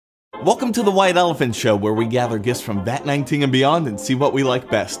Welcome to the White Elephant Show, where we gather gifts from Vat19 and beyond and see what we like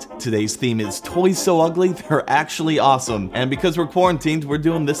best. Today's theme is Toys So Ugly, They're Actually Awesome. And because we're quarantined, we're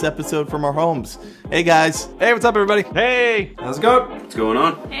doing this episode from our homes. Hey guys. Hey, what's up everybody? Hey! How's it going? What's going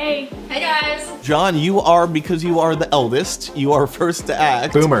on? Hey. Hey guys. John, because you are the eldest, you are first to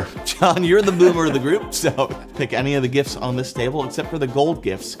act. Boomer. John, you're the boomer of the group, so pick any of the gifts on this table except for the gold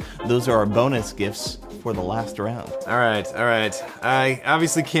gifts. Those are our bonus gifts for the last round. All right. I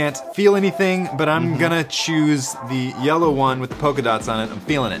obviously can't feel anything, but I'm gonna choose the yellow one with the polka dots on it. I'm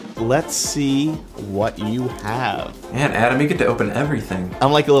feeling it. Let's see what you have. Man, Adam, you get to open everything.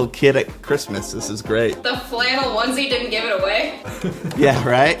 I'm like a little kid at Christmas. This is great. The flannel onesie didn't give it away. Yeah,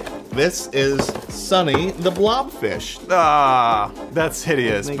 right? This is Sunny the blobfish. Ah, that's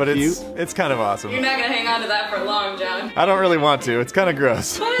hideous, Isn't it but cute? it's kind of awesome. You're not gonna hang on to that for long, John. I don't really want to. It's kind of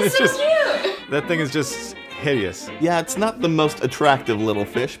gross. But it's so cute. That thing is just hideous. Yeah, it's not the most attractive little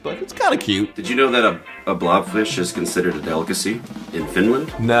fish, but it's kind of cute. Did you know that a blobfish is considered a delicacy in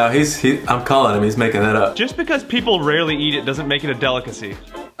Finland? No, I'm calling him. He's making that up. Just because people rarely eat it doesn't make it a delicacy.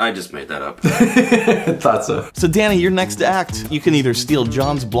 I just made that up. Thought so. So Danny, you're next to act. You can either steal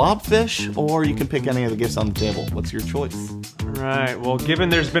John's blobfish, or you can pick any of the gifts on the table. What's your choice? Right, well, given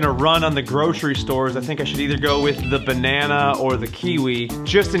there's been a run on the grocery stores, I think I should either go with the banana or the kiwi,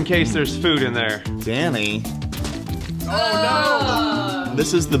 just in case there's food in there. Danny.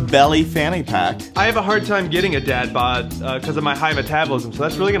 This is the Belly Fanny Pack. I have a hard time getting a dad bod because of my high metabolism, so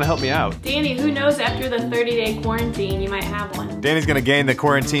that's really gonna help me out. Danny, who knows, after the 30-day quarantine, you might have one. Danny's gonna gain the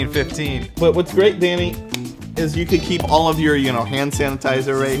quarantine 15. But what's great, Danny, is you could keep all of your, hand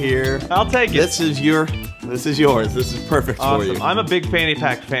sanitizer right here. I'll take it. This is yours. This is perfect for you. Awesome. I'm a big fanny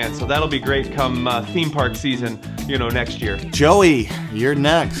pack fan, so that'll be great come theme park season, next year. Joey, you're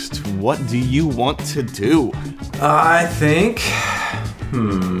next. What do you want to do? I think,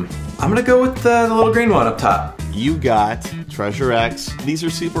 I'm gonna go with the little green one up top. You got Treasure X. These are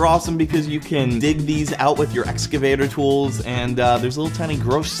super awesome because you can dig these out with your excavator tools, and there's little tiny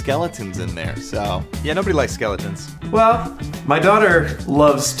gross skeletons in there, so. Yeah, nobody likes skeletons. Well, my daughter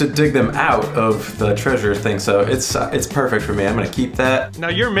loves to dig them out of the treasure thing, so it's perfect for me. I'm gonna keep that. Now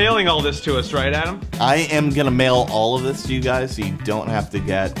you're mailing all this to us, right, Adam? I am gonna mail all of this to you guys so you don't have to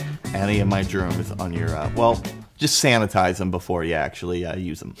get any of my germs on your, just sanitize them before you actually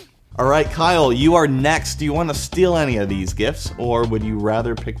use them. All right, Kyle, you are next. Do you want to steal any of these gifts, or would you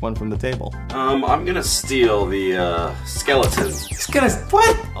rather pick one from the table? I'm gonna steal the skeleton. He's gonna,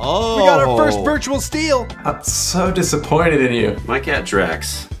 what? Oh, We got our first virtual steal. I'm so disappointed in you. My cat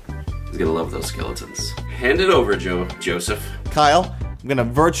Drax is gonna love those skeletons. Hand it over, Joseph. Kyle, I'm gonna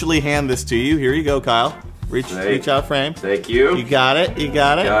virtually hand this to you. Here you go, Kyle. Reach out, frame. Thank you. You got it.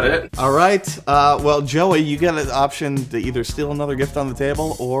 Got it. All right. Well, Joey, you get an option to either steal another gift on the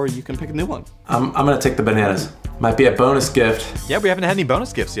table, or you can pick a new one. I'm gonna take the bananas. Might be a bonus gift. Yeah, we haven't had any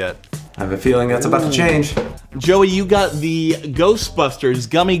bonus gifts yet. I have a feeling that's about to change. Joey, you got the Ghostbusters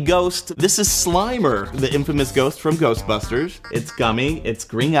Gummy Ghost. This is Slimer, the infamous ghost from Ghostbusters. It's gummy, it's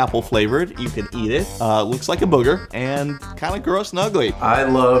green apple flavored. You can eat it. Looks like a booger and kind of gross and ugly. I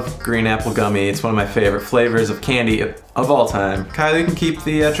love green apple gummy. It's one of my favorite flavors of candy of all time. Kyle, you can keep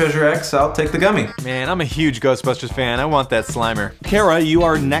the Treasure X. I'll take the gummy. Man, I'm a huge Ghostbusters fan. I want that Slimer. Kara, you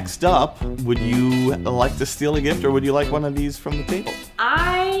are next up. Would you like to steal a gift, or would you like one of these from the table?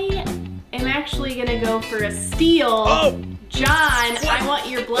 I am actually gonna go for a steal. Oh! John, I want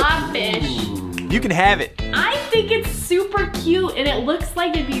your blobfish. You can have it. I think it's super cute, and it looks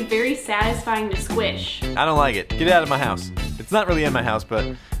like it'd be very satisfying to squish. I don't like it. Get it out of my house. It's not really in my house,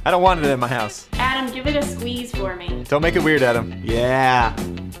 but I don't want it in my house. Adam, give it a squeeze for me. Don't make it weird, Adam. Yeah.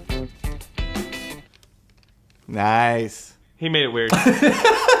 Nice. He made it weird.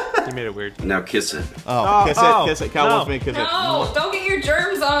 He made it weird. Now kiss it. Oh, kiss it. Kyle no. wants me to kiss it. No, don't get your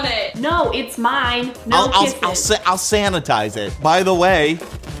germs on it. No, it's mine. No, kiss it. I'll sanitize it. By the way,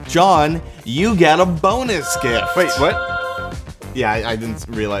 John, you get a bonus gift. Wait, what? Yeah, I didn't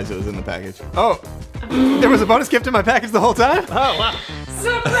realize it was in the package. Oh, there was a bonus gift in my package the whole time? Oh, wow.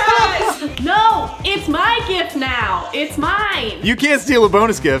 Surprise! No, it's my gift now. It's mine. You can't steal a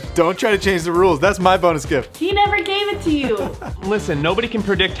bonus gift. Don't try to change the rules. That's my bonus gift. He never gave it to you. Listen, nobody can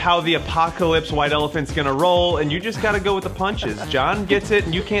predict how the apocalypse white elephant's gonna roll, and you just gotta go with the punches. John gets it,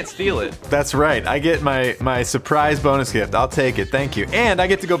 and you can't steal it. That's right. I get my surprise bonus gift. I'll take it. Thank you. And I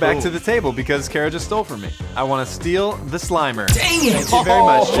get to go back to the table because Kara just stole from me. I want to steal the Slimer. Dang it! Thank you very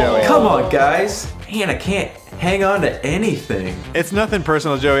much, Joey. Come on, guys. Man, I can't hang on to anything. It's nothing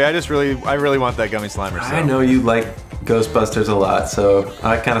personal, Joey. I really want that gummy Slimer. So. I know you like Ghostbusters a lot, so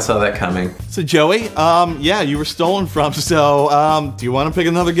I kind of saw that coming. So Joey, yeah, you were stolen from, so do you want to pick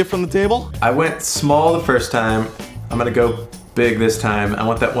another gift from the table? I went small the first time. I'm gonna go big this time. I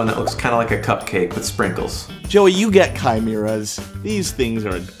want that one that looks kind of like a cupcake with sprinkles. Joey, you get chimeras. These things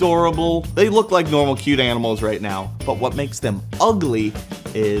are adorable. They look like normal cute animals right now, but what makes them ugly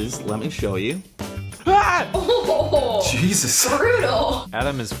is, let me show you. Oh, Jesus. brutal.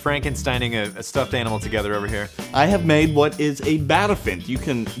 Adam is Frankensteining a stuffed animal together over here. I have made what is a Batafint. You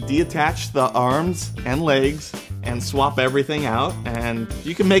can detach the arms and legs and swap everything out, and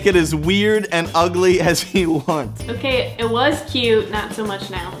you can make it as weird and ugly as you want. Okay, it was cute, not so much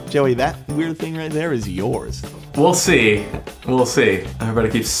now. Joey, that weird thing right there is yours. We'll see. We'll see. Everybody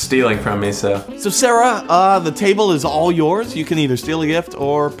keeps stealing from me, so. So Sarah, the table is all yours. You can either steal a gift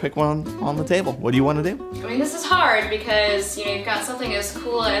or pick one on the table. What do you want to do? I mean, this is hard because, you know, you've got something as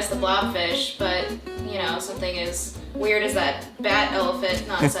cool as the blobfish, but, you know, something as weird as that bat elephant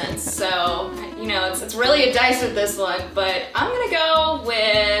nonsense. So, you know, it's really a dice with this one, but I'm gonna go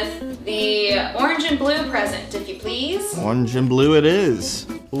with the orange and blue present, if you please. Orange and blue it is.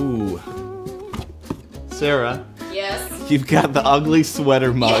 Ooh. Sarah, Yes. you've got the ugly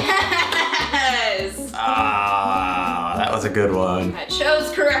sweater mug. Yes! Ah, that was a good one. I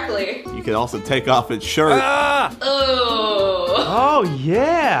chose correctly. You could also take off its shirt. Ah! Oh. Oh,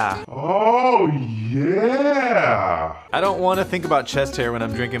 yeah. I don't want to think about chest hair when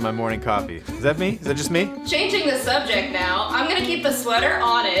I'm drinking my morning coffee. Is that me? Is that just me? Changing the subject now, I'm gonna keep the sweater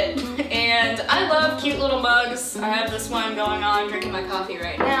on it, and I love cute little mugs. I have this one going on, drinking my coffee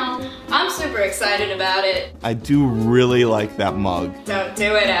right now. I'm super excited about it. I do really like that mug. Don't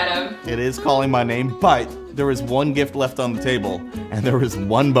do it, Adam. It is calling my name, but there is one gift left on the table, and there is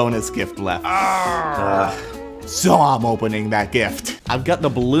one bonus gift left. So I'm opening that gift. I've got the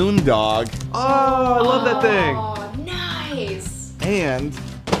balloon dog Oh, I love that thing. Oh, nice. and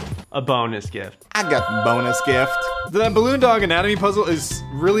A bonus gift. I got the bonus gift. The balloon dog anatomy puzzle is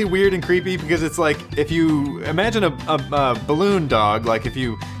really weird and creepy because it's like if you imagine a balloon dog, like if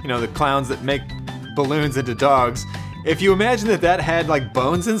you know, the clowns that make balloons into dogs, if you imagine that had like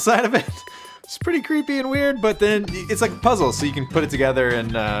bones inside of it, it's pretty creepy and weird, but then it's like a puzzle, so you can put it together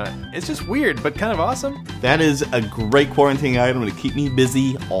and it's just weird, but kind of awesome. That is a great quarantine item to keep me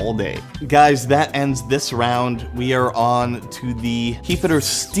busy all day. Guys, that ends this round. We are on to the Keep It or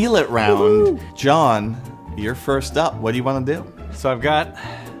Steal It round. John, you're first up. What do you want to do? So I've got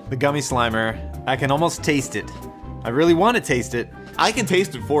the gummy Slimer. I can almost taste it. I really want to taste it. I can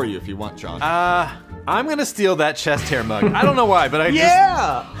taste it for you if you want, John. I'm gonna steal that chest hair mug. I don't know why, but I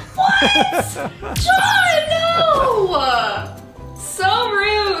yeah! John, no! So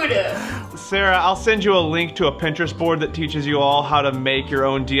rude. Sarah, I'll send you a link to a Pinterest board that teaches you all how to make your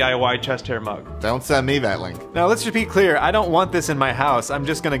own DIY chest hair mug. Don't send me that link. Now let's just be clear, I don't want this in my house. I'm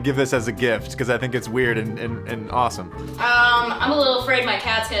just gonna give this as a gift because I think it's weird and awesome. I'm a little afraid my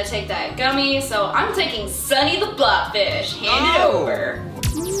cat's gonna take that gummy, so I'm taking Sunny the Blobfish. Hand it over.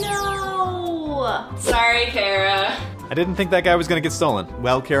 No. Sorry, Kara. I didn't think that guy was gonna get stolen.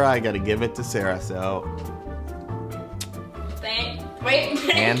 Well, Kara, I gotta give it to Sarah, so Wait.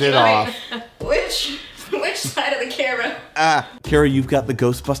 hand it off. Which side of the camera? Kara, you've got the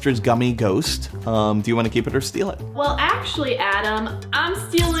Ghostbusters gummy ghost. Do you want to keep it or steal it? Well, actually, Adam, I'm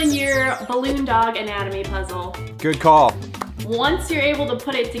stealing your balloon dog anatomy puzzle. Good call. Once you're able to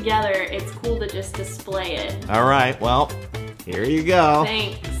put it together, it's cool to just display it. All right, well, here you go.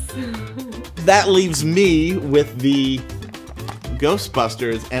 Thanks. That leaves me with the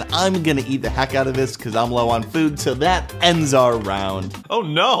Ghostbusters, and I'm gonna eat the heck out of this because I'm low on food, so that ends our round. Oh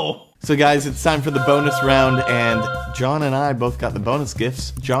no. So guys, it's time for the bonus round, and John and I both got the bonus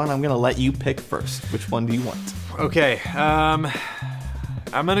gifts. John, I'm gonna let you pick first. Which one do you want? Okay, I'm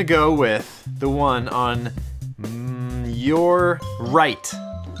gonna go with the one on your right.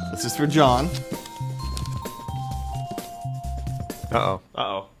 This is for John. Uh-oh.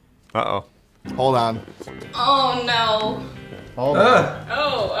 Uh-oh. Uh-oh. Hold on. Oh no. Hold on.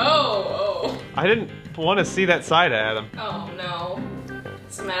 Oh. I didn't want to see that side of Adam. Oh no.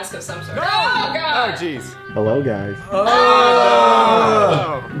 It's a mask of some sort. Oh god. Oh, jeez. Hello, guys.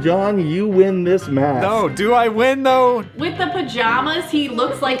 Oh! John, you win this match. No, do I win, though? With the pajamas, he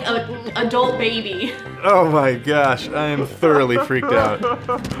looks like an adult baby. Oh my gosh, I am thoroughly freaked out.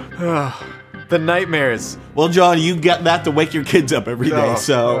 The nightmares. Well, John, you get that to wake your kids up every day, Oh,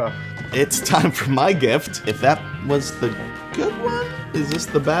 so it's time for my gift. If that was the good one, is this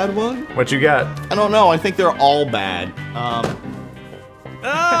the bad one? What you got? I don't know. I think they're all bad.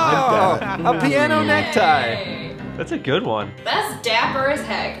 Oh, a piano necktie. Hey. That's a good one. That's dapper as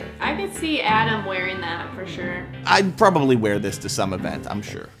heck. I could see Adam wearing that for sure. I'd probably wear this to some event, I'm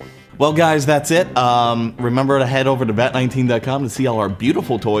sure. Well, guys, that's it. Remember to head over to vet19.com to see all our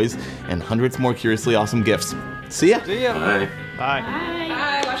beautiful toys and hundreds more curiously awesome gifts. See ya. See ya. Bye. Bye.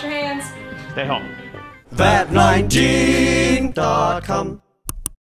 Bye, wash your hands. Stay home. Vet19.com